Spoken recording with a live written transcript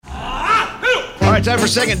All right, time for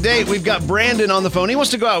second date. We've got Brandon on the phone. He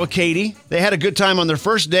wants to go out with Katie. They had a good time on their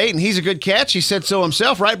first date, and he's a good catch. He said so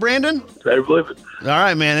himself, right, Brandon? Better believe it. All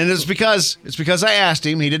right, man. And it's because I asked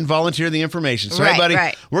him. He didn't volunteer the information. So, hey, buddy,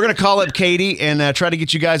 we're going to call up Katie and try to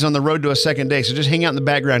get you guys on the road to a second date. So just hang out in the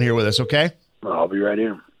background here with us, okay? I'll be right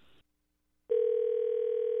here.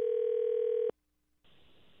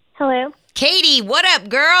 Hello? Katie, what up,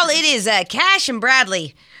 girl? It is Cash and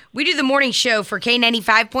Bradley. We do the morning show for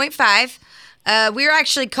K95.5. We're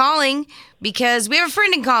actually calling because we have a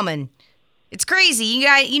friend in common. It's crazy.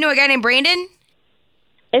 You know a guy named Brandon?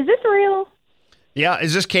 Is this real? Yeah.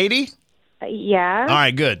 Is this Katie? Yeah. All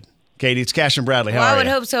right, good. Katie, it's Cash and Bradley. How Well, are I would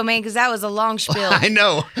you? hope so, man, because that was a long spiel. I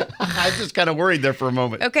know. I just kind of worried there for a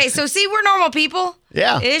moment. Okay, so see, we're normal people.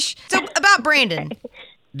 Yeah. Ish. So about Brandon. Do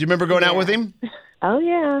you remember going out with him? Oh,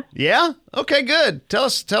 yeah. Yeah? Okay, good. Tell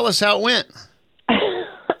us how it went.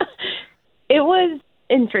 It was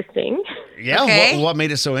interesting. Yeah, Okay. what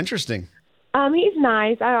made it so interesting? He's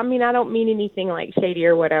nice. I mean, I don't mean anything like shady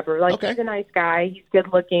or whatever. Like, Okay. he's a nice guy. He's good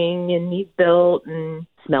looking, and he's built and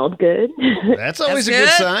smelled good. That's always a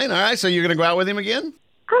That's good good. sign. All right, so you're going to go out with him again?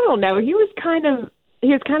 I don't know. He was kind of a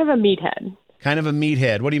meathead. Kind of a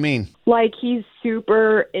meathead. What do you mean? Like, he's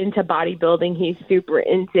super into bodybuilding. He's super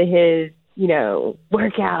into his,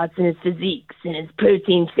 workouts and his physiques and his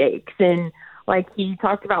protein shakes. And, like, he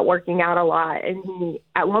talked about working out a lot. And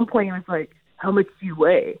at one point, he was like, "How much do you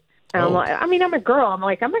weigh?" And I'm like, I'm a girl. I'm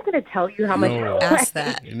like, I'm not going to tell you how much I weigh. Ask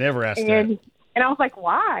that. You never asked that. And I was like,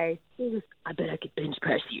 why? He was, I bet I could bench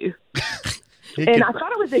press you. He And could- I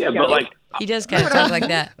thought it was a joke. But like, He does kind of talk like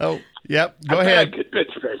that. Oh, yep. Go I bet I ahead. could bench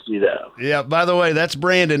press you though. Yeah, by the way, that's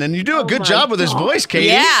Brandon. And you do a good my job with his God. voice, Katie.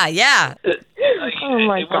 Yeah. Oh,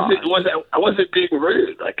 my God. I wasn't being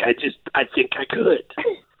rude. Like I think I could.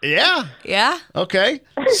 Yeah. Yeah? Okay.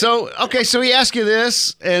 So he asked you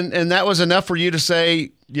this, and that was enough for you to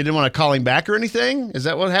say you didn't want to call him back or anything? Is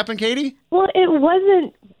that what happened, Katie? Well, it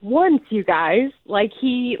wasn't once, you guys. Like,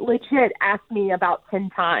 he legit asked me about 10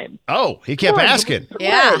 times. Oh, he kept Come on, asking.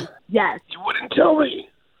 Yeah. Yes. You wouldn't tell me.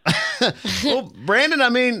 Well, Brandon, I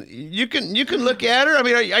mean, you can look at her. I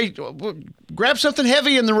mean, I grab something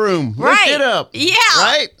heavy in the room. Lift it up. Yeah.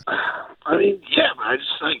 Right? I mean, yeah, but I just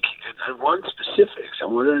I want specifics. I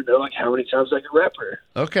wanted to know how many times I could rep her.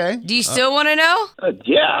 Okay. Do you still want to know?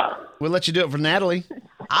 Yeah. We'll let you do it for Natalie.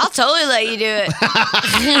 I'll totally let you do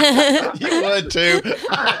it. You would too.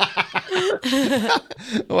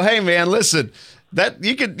 Well, hey man, listen. But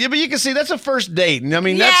you can see that's a first date. And I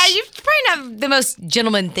mean, Yeah, that's you probably not the most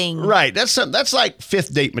gentleman thing. right. That's like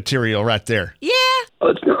fifth date material right there. Yeah.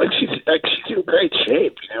 Well, it's not like she's in great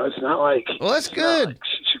shape. It's not like. Well, that's it's not good. like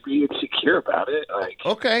she should be insecure about it. Like.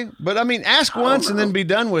 Okay, but I mean, ask once and then be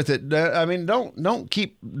done with it. I mean, don't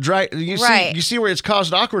keep dry. You see where it's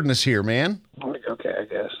caused awkwardness here, man. Okay, I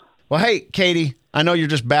guess. Well, hey, Katie, I know you're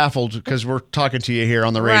just baffled because we're talking to you here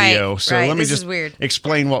on the radio. Right, So right. let me This just is weird.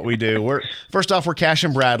 explain what we do. We're Cash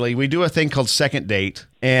and Bradley. We do a thing called second date.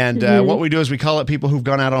 And what we do is we call it people who've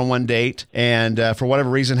gone out on one date and for whatever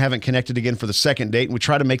reason haven't connected again for the second date. And we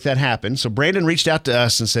try to make that happen. So Brandon reached out to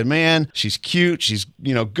us and said, man, she's cute. She's,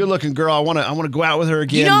 good looking girl. I want to go out with her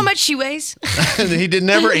again. You know how much she weighs? he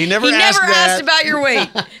never He asked never that. asked about your weight.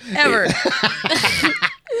 Ever.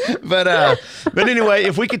 But anyway,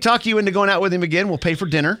 if we could talk you into going out with him again, we'll pay for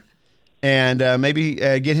dinner. And maybe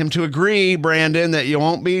get him to agree, Brandon, that you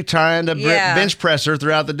won't be trying to bench press her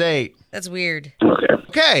throughout the date. That's weird.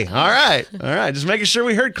 Okay. All right. Just making sure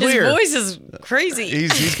we heard clear. His voice is crazy.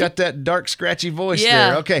 He's got that dark, scratchy voice Yeah.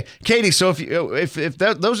 there. Okay, Katie. So if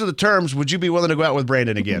those are the terms, would you be willing to go out with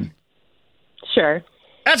Brandon again? Sure.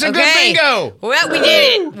 That's a good bingo. Well, we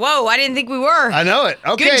did it. Whoa, I didn't think we were. I know it.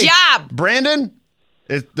 Okay. Good job. Brandon.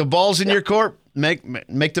 The ball's in your court. Make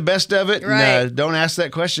the best of it. Right. And don't ask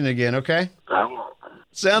that question again. Okay. I won't.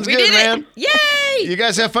 Sounds We good, did man. it. Yay! You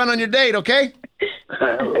guys have fun on your date. Okay.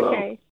 I